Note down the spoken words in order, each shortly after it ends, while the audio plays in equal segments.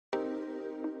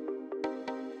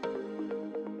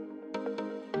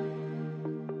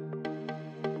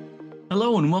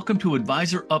Hello and welcome to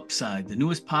Advisor Upside, the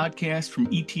newest podcast from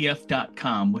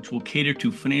ETF.com, which will cater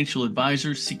to financial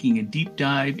advisors seeking a deep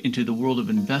dive into the world of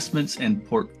investments and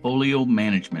portfolio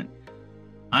management.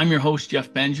 I'm your host,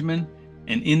 Jeff Benjamin,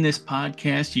 and in this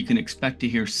podcast, you can expect to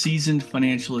hear seasoned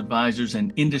financial advisors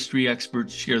and industry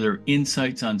experts share their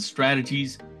insights on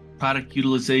strategies, product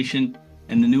utilization,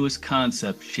 and the newest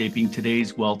concepts shaping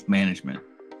today's wealth management.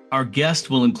 Our guests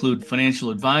will include financial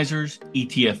advisors,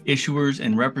 ETF issuers,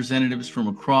 and representatives from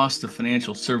across the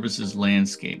financial services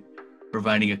landscape,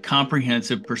 providing a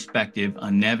comprehensive perspective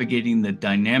on navigating the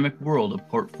dynamic world of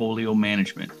portfolio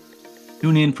management.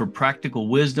 Tune in for practical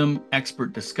wisdom,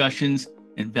 expert discussions,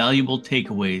 and valuable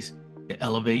takeaways to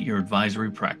elevate your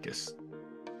advisory practice.